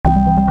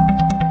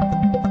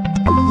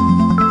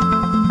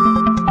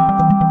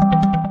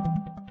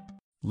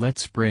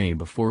Let's pray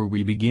before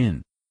we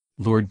begin.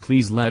 Lord,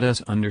 please let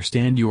us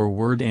understand your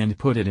word and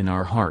put it in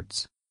our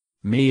hearts.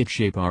 May it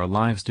shape our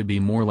lives to be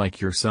more like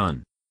your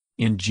Son.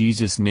 In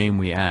Jesus' name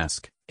we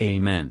ask,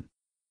 Amen.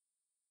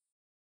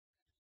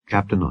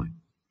 Chapter 9.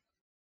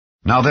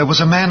 Now there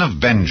was a man of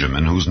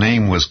Benjamin whose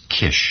name was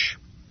Kish,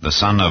 the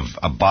son of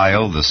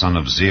Abiel, the son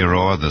of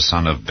Zeror, the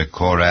son of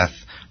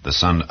Bechorath, the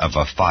son of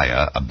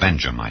Aphiah, a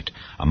Benjamite,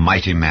 a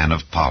mighty man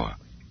of power.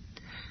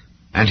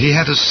 And he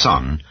had a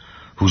son,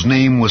 whose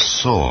name was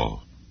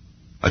Saul,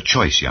 a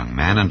choice young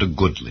man and a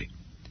goodly.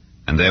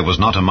 And there was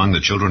not among the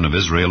children of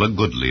Israel a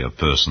goodlier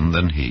person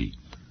than he.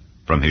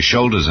 From his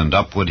shoulders and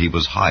upward he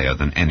was higher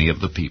than any of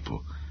the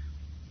people.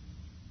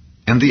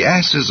 And the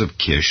asses of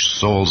Kish,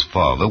 Saul's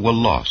father, were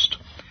lost.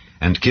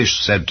 And Kish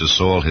said to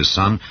Saul his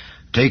son,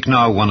 Take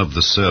now one of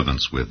the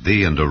servants with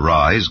thee, and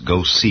arise,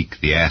 go seek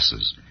the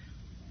asses.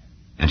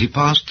 And he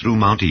passed through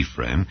Mount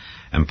Ephraim,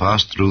 and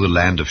passed through the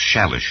land of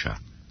Shalisha,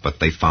 but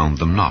they found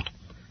them not.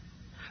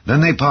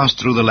 Then they passed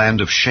through the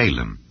land of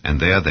Shalem, and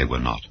there they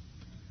were not.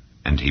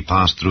 And he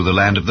passed through the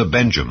land of the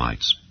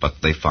Benjamites, but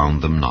they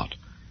found them not.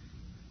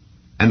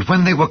 And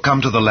when they were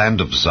come to the land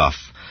of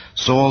Zuph,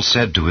 Saul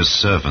said to his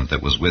servant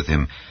that was with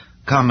him,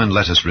 Come and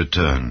let us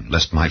return,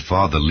 lest my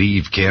father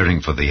leave caring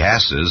for the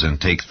asses,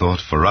 and take thought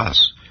for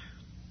us.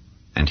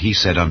 And he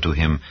said unto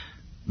him,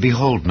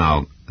 Behold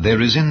now,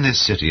 there is in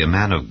this city a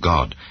man of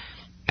God,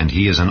 and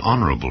he is an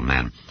honorable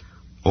man.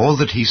 All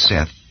that he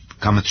saith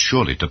cometh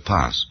surely to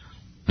pass.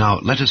 Now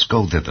let us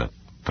go thither.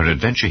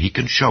 Peradventure he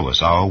can show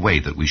us our way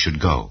that we should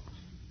go.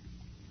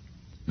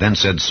 Then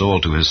said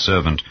Saul to his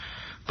servant,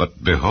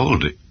 But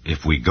behold,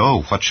 if we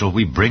go, what shall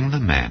we bring the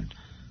man?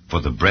 For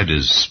the bread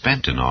is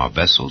spent in our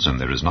vessels, and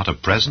there is not a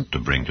present to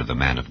bring to the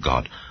man of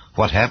God.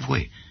 What have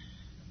we?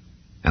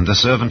 And the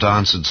servant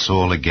answered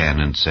Saul again,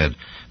 and said,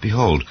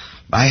 Behold,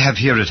 I have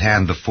here at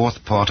hand the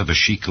 4th part of a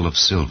shekel of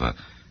silver.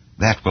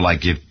 That will I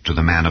give to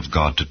the man of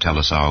God to tell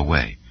us our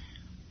way.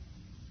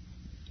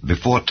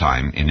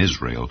 Beforetime in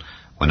Israel,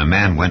 when a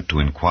man went to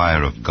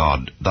inquire of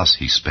God, thus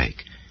he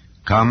spake,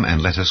 Come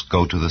and let us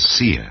go to the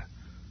seer.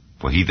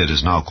 For he that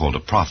is now called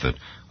a prophet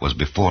was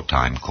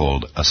beforetime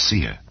called a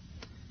seer.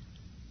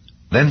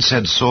 Then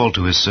said Saul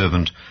to his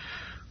servant,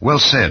 Well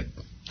said,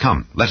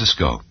 come, let us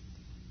go.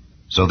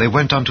 So they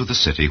went unto the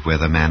city where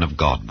the man of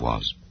God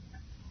was.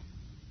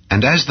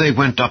 And as they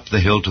went up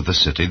the hill to the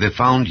city, they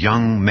found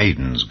young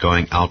maidens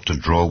going out to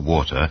draw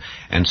water,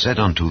 and said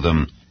unto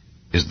them,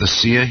 Is the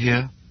seer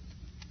here?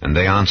 And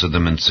they answered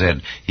them and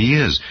said, He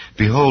is.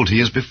 Behold,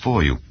 he is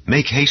before you.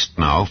 Make haste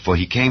now, for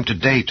he came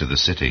today to the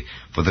city,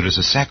 for there is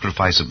a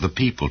sacrifice of the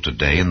people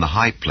today in the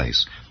high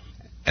place.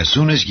 As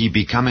soon as ye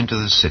be come into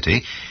the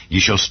city, ye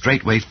shall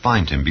straightway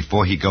find him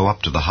before he go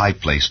up to the high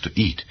place to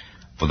eat.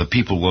 For the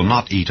people will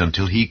not eat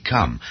until he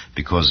come,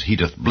 because he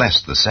doth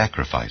bless the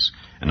sacrifice,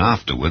 and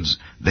afterwards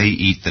they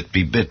eat that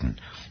be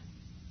bidden.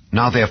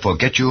 Now therefore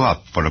get you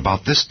up, for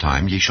about this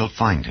time ye shall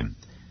find him.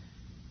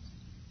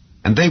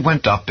 And they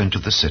went up into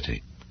the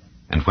city.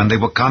 And when they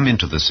were come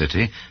into the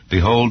city,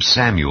 behold,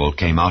 Samuel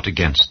came out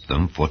against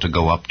them for to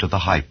go up to the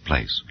high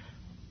place.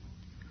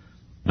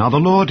 Now the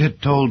Lord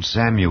had told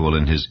Samuel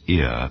in his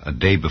ear a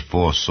day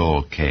before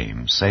Saul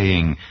came,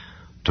 saying,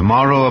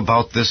 Tomorrow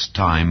about this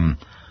time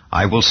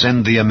I will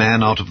send thee a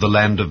man out of the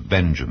land of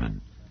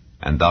Benjamin,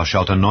 and thou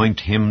shalt anoint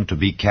him to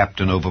be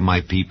captain over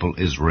my people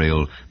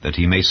Israel, that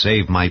he may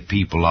save my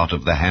people out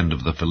of the hand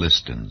of the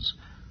Philistines.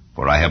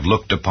 For I have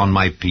looked upon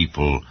my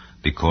people,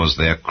 because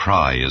their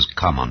cry is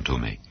come unto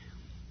me.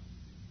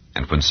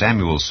 And when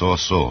Samuel saw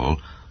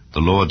Saul, the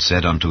Lord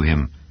said unto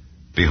him,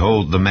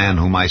 Behold the man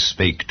whom I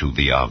spake to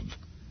thee of,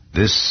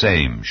 this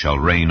same shall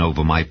reign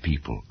over my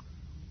people.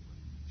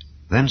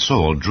 Then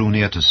Saul drew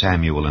near to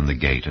Samuel in the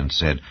gate, and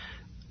said,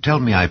 Tell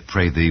me, I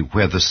pray thee,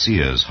 where the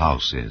seer's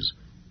house is.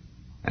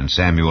 And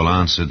Samuel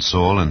answered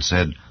Saul, and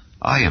said,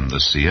 I am the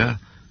seer.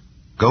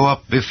 Go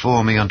up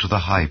before me unto the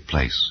high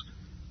place.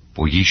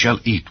 For ye shall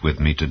eat with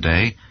me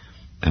today,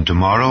 and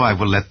tomorrow I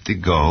will let thee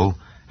go,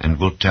 and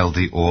will tell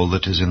thee all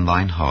that is in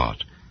thine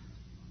heart.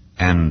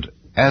 And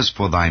as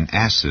for thine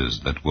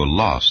asses that were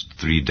lost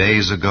 3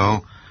 days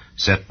ago,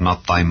 set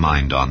not thy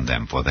mind on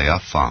them, for they are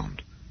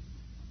found.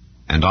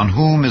 And on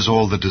whom is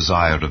all the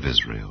desire of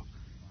Israel?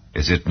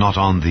 Is it not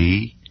on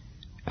thee,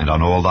 and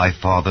on all thy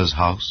father's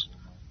house?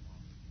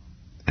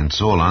 And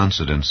Saul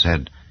answered and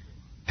said,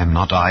 Am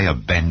not I a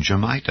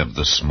Benjamite, of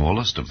the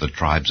smallest of the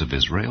tribes of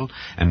Israel,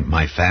 and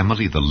my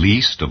family the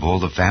least of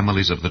all the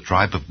families of the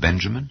tribe of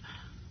Benjamin?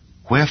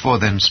 Wherefore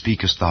then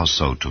speakest thou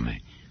so to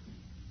me?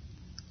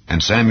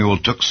 And Samuel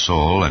took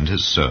Saul and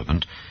his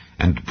servant,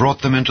 and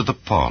brought them into the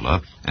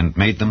parlor, and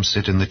made them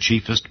sit in the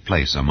chiefest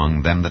place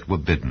among them that were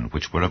bidden,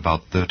 which were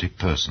about 30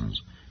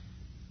 persons.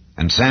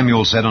 And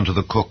Samuel said unto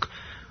the cook,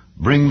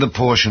 Bring the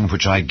portion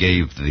which I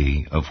gave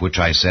thee, of which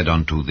I said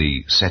unto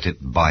thee, Set it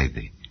by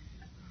thee.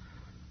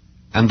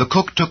 And the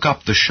cook took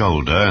up the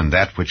shoulder, and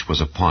that which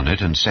was upon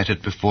it, and set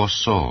it before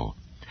Saul.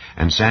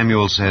 And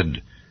Samuel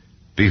said,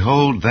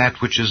 Behold that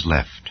which is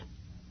left.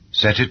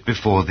 Set it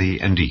before thee,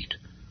 and eat.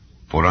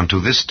 For unto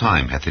this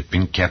time hath it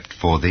been kept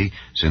for thee,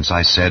 since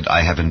I said,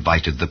 I have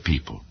invited the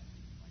people.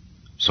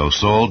 So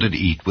Saul did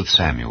eat with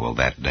Samuel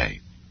that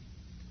day.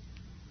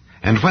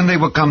 And when they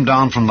were come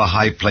down from the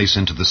high place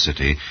into the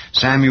city,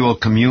 Samuel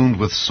communed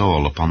with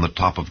Saul upon the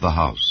top of the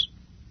house.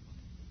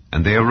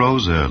 And they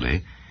arose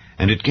early,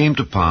 and it came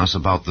to pass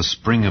about the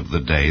spring of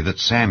the day that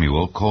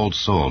Samuel called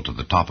Saul to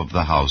the top of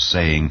the house,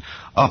 saying,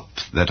 Up,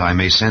 that I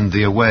may send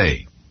thee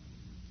away.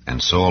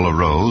 And Saul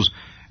arose,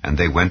 and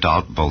they went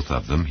out both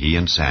of them, he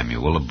and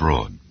Samuel,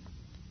 abroad.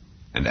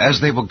 And as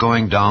they were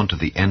going down to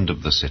the end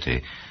of the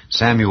city,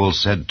 Samuel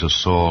said to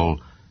Saul,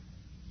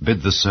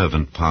 Bid the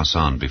servant pass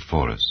on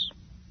before us.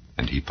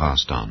 And he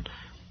passed on.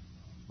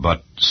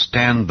 But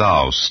stand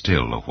thou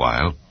still a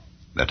while,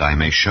 that I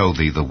may show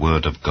thee the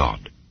word of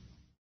God.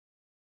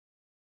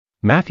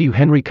 Matthew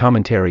Henry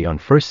Commentary on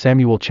 1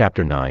 Samuel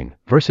chapter 9,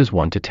 verses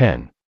 1 to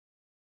 10.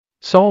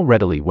 Saul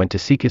readily went to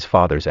seek his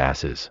father's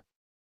asses.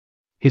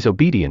 His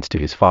obedience to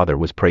his father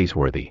was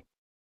praiseworthy.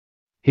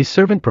 His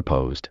servant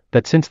proposed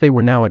that since they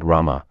were now at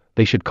Ramah,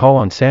 they should call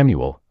on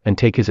Samuel and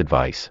take his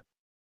advice.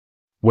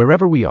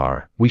 Wherever we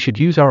are, we should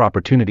use our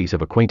opportunities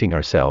of acquainting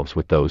ourselves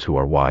with those who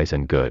are wise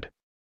and good.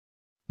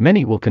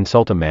 Many will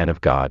consult a man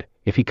of God,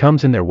 if he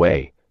comes in their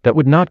way, that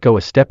would not go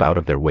a step out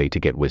of their way to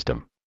get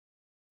wisdom.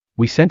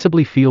 We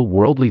sensibly feel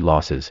worldly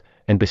losses,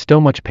 and bestow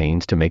much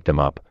pains to make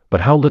them up,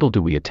 but how little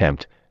do we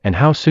attempt, and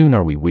how soon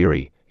are we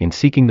weary, in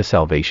seeking the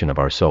salvation of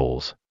our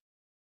souls.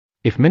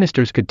 If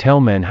ministers could tell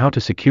men how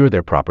to secure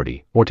their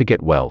property, or to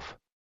get wealth,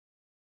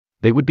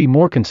 they would be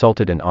more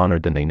consulted and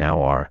honored than they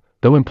now are,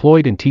 though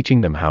employed in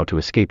teaching them how to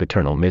escape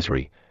eternal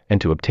misery,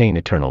 and to obtain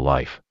eternal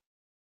life.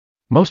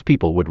 Most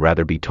people would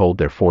rather be told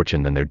their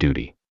fortune than their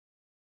duty.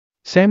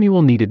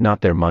 Samuel needed not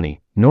their money,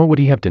 nor would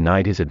he have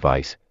denied his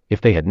advice,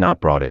 if they had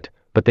not brought it,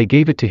 but they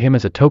gave it to him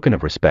as a token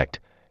of respect,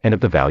 and of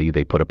the value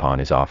they put upon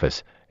his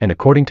office, and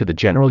according to the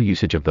general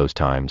usage of those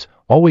times,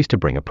 always to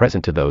bring a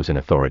present to those in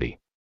authority.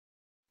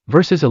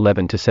 Verses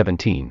 11 to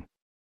 17.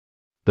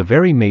 The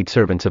very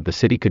maidservants of the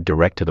city could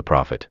direct to the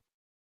prophet.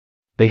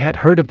 They had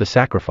heard of the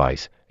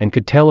sacrifice, and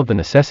could tell of the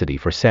necessity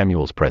for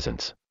Samuel's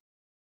presence.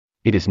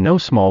 It is no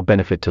small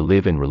benefit to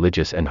live in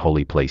religious and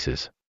holy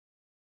places.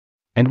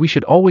 And we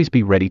should always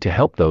be ready to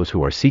help those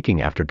who are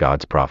seeking after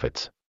God's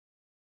prophets.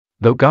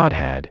 Though God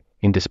had,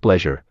 in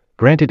displeasure,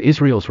 granted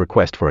Israel's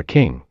request for a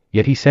king,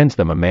 yet he sends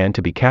them a man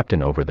to be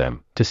captain over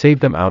them, to save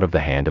them out of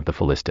the hand of the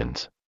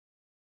Philistines.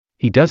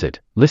 He does it,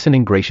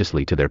 listening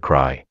graciously to their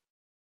cry.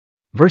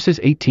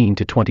 Verses 18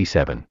 to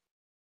 27.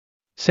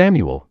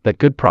 Samuel, that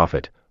good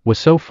prophet, was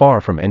so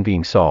far from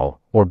envying Saul,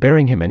 or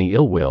bearing him any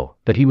ill will,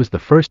 that he was the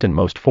first and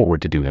most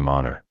forward to do him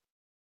honor.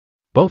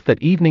 Both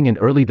that evening and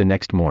early the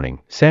next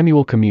morning,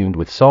 Samuel communed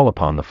with Saul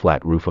upon the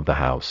flat roof of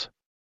the house.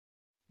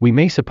 We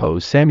may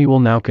suppose Samuel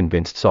now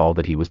convinced Saul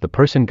that he was the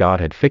person God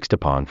had fixed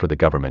upon for the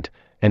government,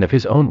 and of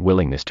his own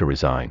willingness to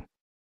resign.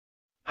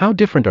 How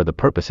different are the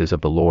purposes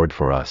of the Lord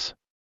for us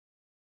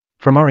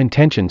from our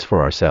intentions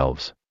for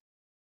ourselves.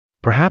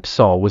 Perhaps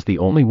Saul was the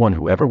only one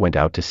who ever went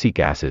out to seek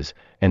asses,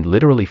 and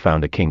literally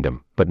found a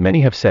kingdom, but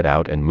many have set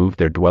out and moved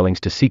their dwellings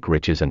to seek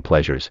riches and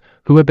pleasures,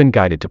 who have been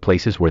guided to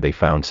places where they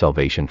found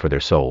salvation for their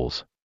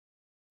souls.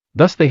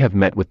 Thus they have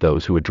met with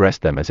those who address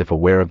them as if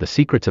aware of the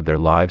secrets of their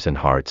lives and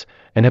hearts,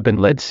 and have been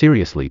led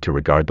seriously to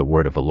regard the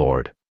word of the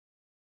Lord.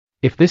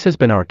 If this has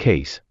been our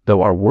case,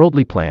 though our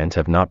worldly plans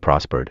have not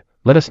prospered,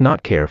 let us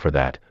not care for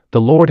that. The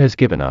Lord has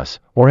given us,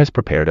 or has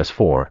prepared us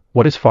for,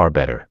 what is far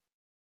better.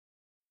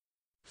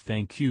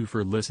 Thank you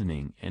for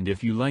listening, and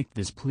if you liked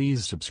this,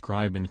 please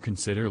subscribe and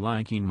consider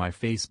liking my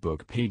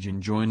Facebook page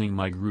and joining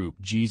my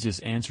group Jesus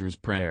Answers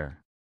Prayer.